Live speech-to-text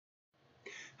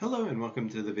Hello and welcome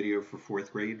to the video for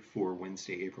 4th grade for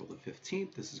Wednesday, April the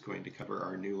 15th. This is going to cover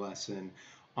our new lesson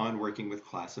on working with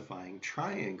classifying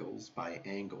triangles by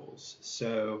angles.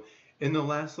 So in the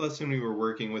last lesson we were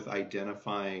working with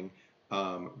identifying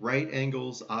right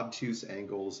angles, obtuse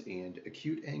angles, and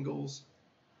acute angles.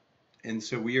 And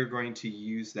so we are going to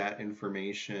use that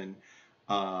information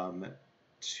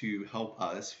to help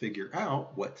us figure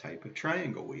out what type of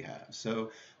triangle we have.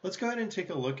 So let's go ahead and take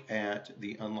a look at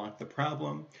the unlock the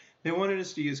problem. They wanted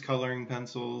us to use coloring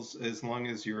pencils. As long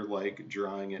as you're like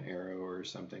drawing an arrow or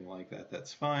something like that,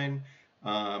 that's fine.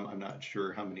 I'm not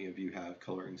sure how many of you have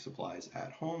coloring supplies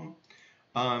at home.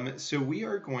 So we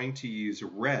are going to use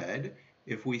red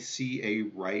if we see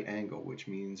a right angle, which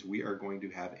means we are going to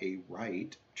have a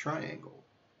right triangle.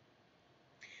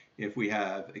 If we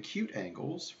have acute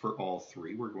angles for all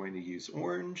three, we're going to use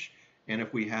orange. And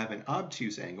if we have an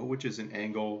obtuse angle, which is an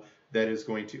angle that is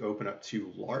going to open up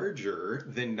to larger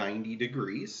than 90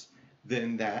 degrees,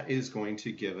 then that is going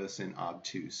to give us an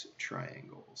obtuse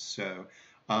triangle. So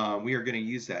we are going to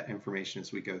use that information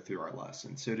as we go through our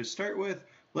lesson. So to start with,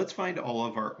 let's find all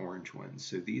of our orange ones.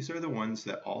 So these are the ones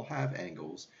that all have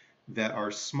angles that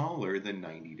are smaller than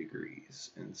 90 degrees.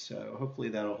 And so hopefully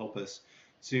that'll help us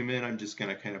zoom in. I'm just going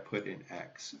to kind of put an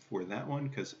X for that one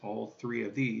because all three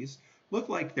of these look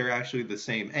like they're actually the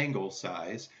same angle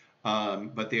size,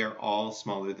 but they are all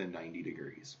smaller than 90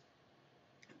 degrees.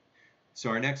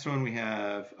 So our next one we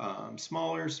have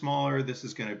smaller, smaller. This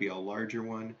is going to be a larger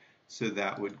one, so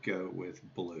that would go with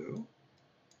blue.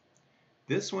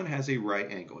 This one has a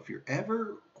right angle. If you're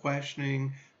ever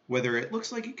questioning whether it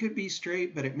looks like it could be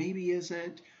straight, but it maybe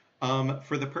isn't,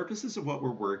 for the purposes of what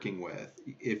we're working with,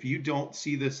 if you don't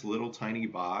see this little tiny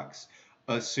box,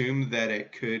 assume that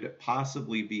it could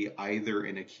possibly be either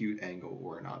an acute angle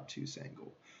or an obtuse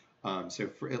angle.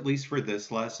 So at least for this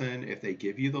lesson, if they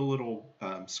give you the little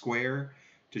square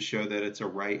to show that it's a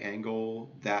right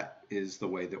angle, that is the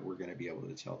way that we're going to be able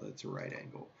to tell that it's a right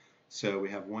angle. So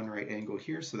we have one right angle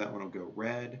here, so that one will go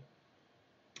red.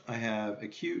 I have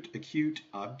acute, acute,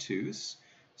 obtuse,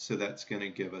 so that's going to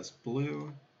give us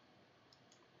blue.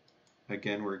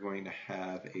 Again, we're going to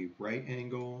have a right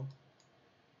angle.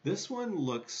 This one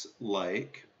looks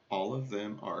like all of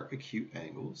them are acute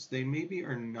angles. They maybe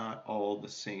are not all the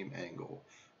same angle,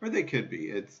 or they could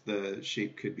be. The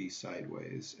shape could be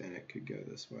sideways and it could go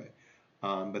this way.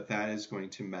 But that is going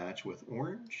to match with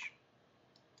orange.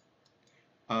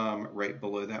 Right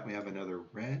below that we have another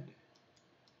red.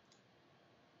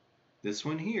 This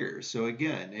one here. So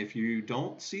again, if you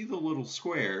don't see the little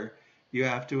square, you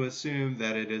have to assume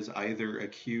that it is either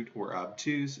acute or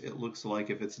obtuse. It looks like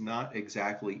if it's not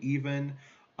exactly even,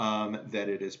 that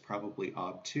it is probably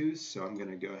obtuse. So I'm going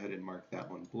to go ahead and mark that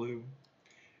one blue.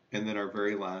 And then our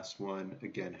very last one,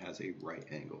 again, has a right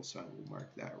angle. So I will mark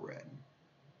that red.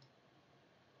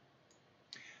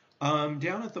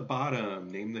 Down at the bottom,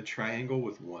 name the triangle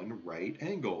with one right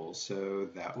angle. So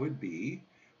that would be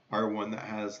our one that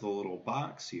has the little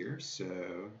box here.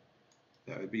 So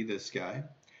that would be this guy.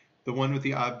 The one with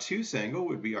the obtuse angle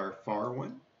would be our far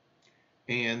one,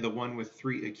 and the one with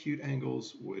three acute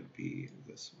angles would be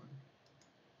this one.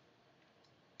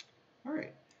 All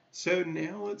right, so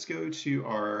now let's go to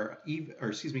our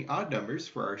odd numbers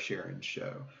for our share and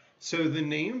show. So the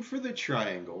name for the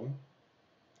triangle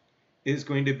is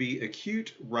going to be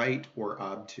acute, right, or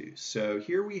obtuse. So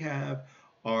here we have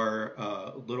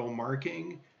our little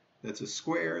marking. That's a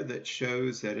square that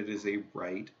shows that it is a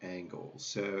right angle.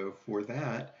 So for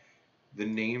that, the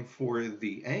name for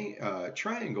the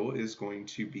triangle is going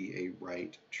to be a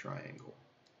right triangle.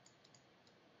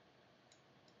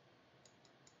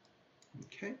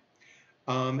 Okay.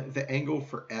 The angle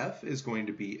for F is going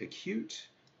to be acute.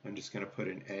 I'm just going to put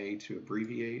an A to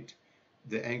abbreviate.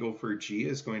 The angle for G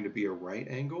is going to be a right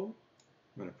angle.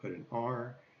 I'm going to put an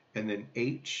R. And then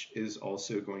H is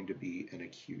also going to be an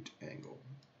acute angle.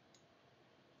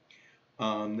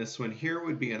 This one here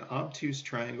would be an obtuse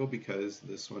triangle because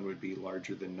this one would be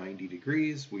larger than 90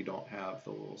 degrees. We don't have the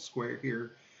little square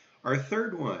here. Our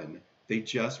third one, they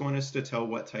just want us to tell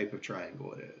what type of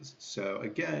triangle it is. So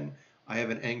again, I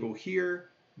have an angle here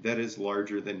that is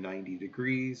larger than 90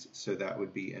 degrees, so that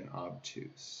would be an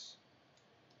obtuse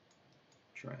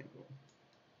triangle.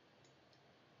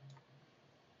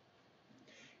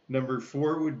 Number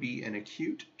 4 would be an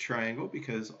acute triangle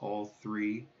because all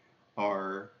three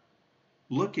are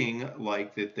looking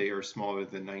like that they are smaller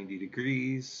than 90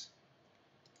 degrees.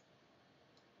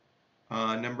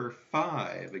 Number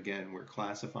 5, again, we're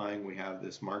classifying. We have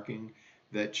this marking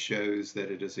that shows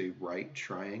that it is a right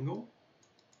triangle.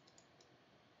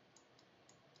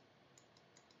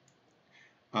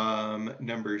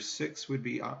 Number 6 would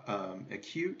be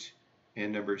acute,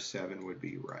 and number 7 would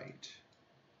be right.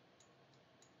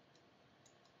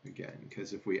 Again,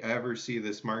 because if we ever see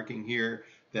this marking here,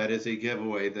 that is a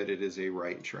giveaway that it is a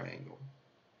right triangle.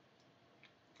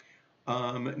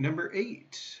 Number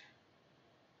 8.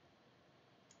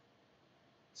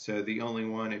 So the only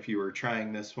one, if you were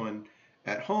trying this one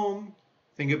at home,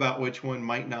 think about which one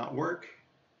might not work.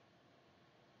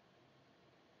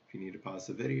 If you need to pause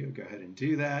the video, go ahead and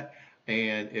do that.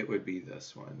 And it would be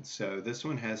this one. So this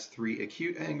one has 3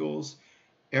 acute angles.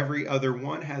 Every other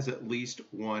one has at least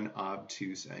one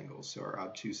obtuse angle. So our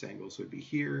obtuse angles would be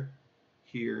here,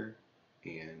 here,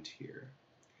 and here.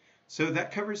 So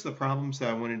that covers the problems that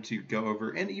I wanted to go over,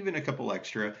 and even a couple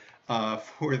extra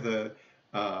for the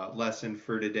lesson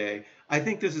for today. I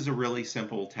think this is a really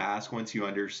simple task once you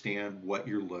understand what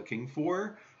you're looking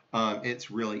for.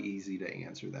 It's really easy to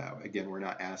answer that. Again, we're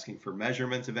not asking for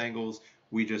measurements of angles.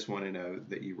 We just want to know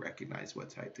that you recognize what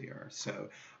type they are. So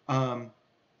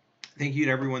thank you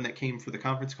to everyone that came for the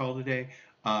conference call today.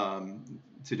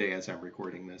 Today as I'm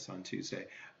recording this on Tuesday.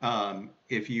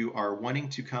 If you are wanting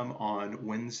to come on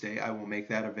Wednesday, I will make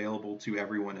that available to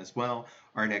everyone as well.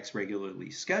 Our next regularly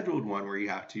scheduled one where you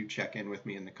have to check in with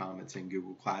me in the comments in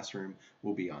Google Classroom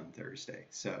will be on Thursday.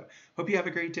 So hope you have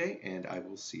a great day, and I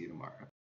will see you tomorrow.